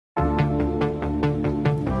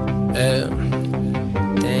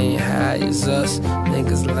They ain't high as us,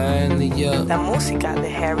 niggas lying to you. La música de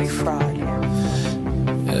Harry Fraud.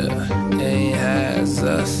 They ain't high as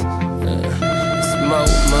us. It's more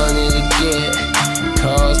money to get,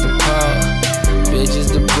 cars to park, bitches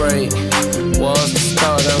to break, walls to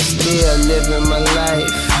start. I'm still living my life.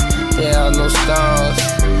 There are no stars.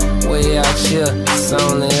 Way out here, it's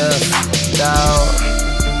only us, dawg.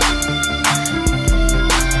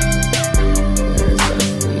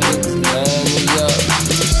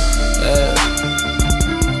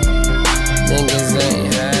 Niggas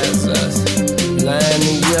ain't has us,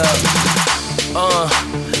 lining up.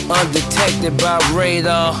 Undetected by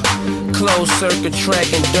radar, closed circuit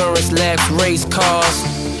track, endurance laps, race cars.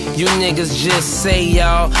 You niggas just say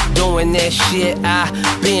y'all doing that shit. I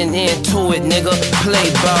been into it, nigga.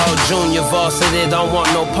 Play ball, junior varsity, don't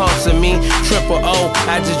want no parts of me. Triple O,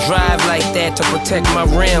 I just drive like that to protect my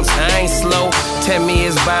rims. I ain't slow. 10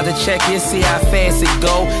 years by the check, you see how fast it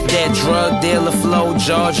go. That drug dealer flow,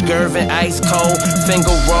 George Gervin, ice cold.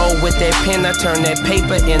 Finger roll with that pen, I turn that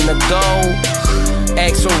paper into gold.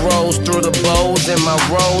 Axle rolls through the bowls and my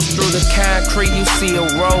rolls through the concrete. You see a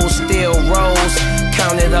roll, still rolls.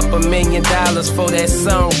 Counted up $1 million for that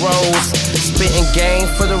sun rose. Spitting game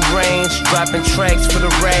for the range, dropping tracks for the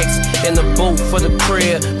racks. In the booth for the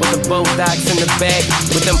crib, with the boat docks in the back.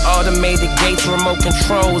 With them automated gates, remote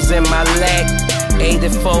controls in my lap.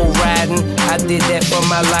 84 riding, I did that for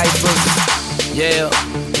my life. Yeah,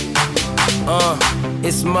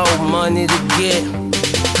 it's more money to get,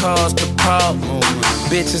 cars to park,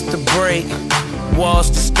 bitches to break, walls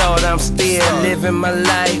to start. I'm still living my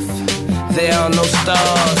life. There are no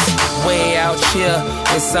stars. Way out here,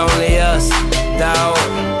 it's only us, dawg.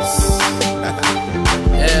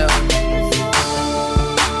 Yeah.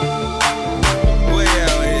 Way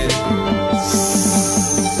out here.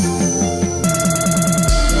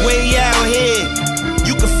 Way out here.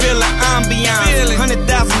 You can feel the ambiance.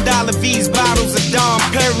 $100,000 V's bottles of Dom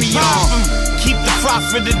Perignon. Keep the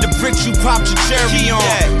profit of the bricks you popped your cherry on.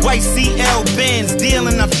 White CL Benz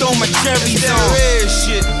dealing, I throw my cherries on.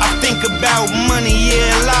 Shit. I think about money,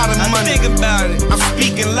 yeah, a lot of money. I think about it. I'm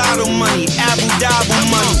speaking lotto money, Abu Dhabi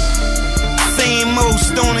money. Same old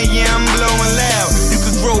stoner, yeah, I'm blowing loud. You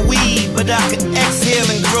could grow weed, but I could exhale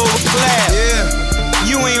and grow a cloud. Yeah.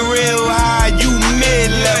 You ain't real high, you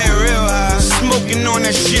mid-level. Real high. Smoking on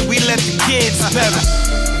that shit, we let the kids pedal.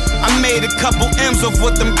 I made a couple M's off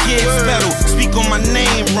what them kids pedal. Speak on my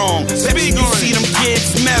name wrong. Bet you see them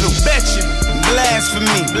kids metal. Betcha.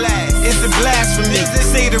 Blasphemy. It's a blasphemy.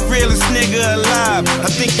 Say the realest nigga alive. I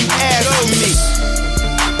think you asked for me.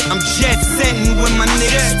 I'm jet setting when my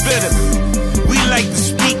niggas spitter. We like to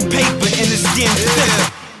speak paper and it's getting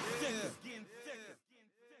thicker.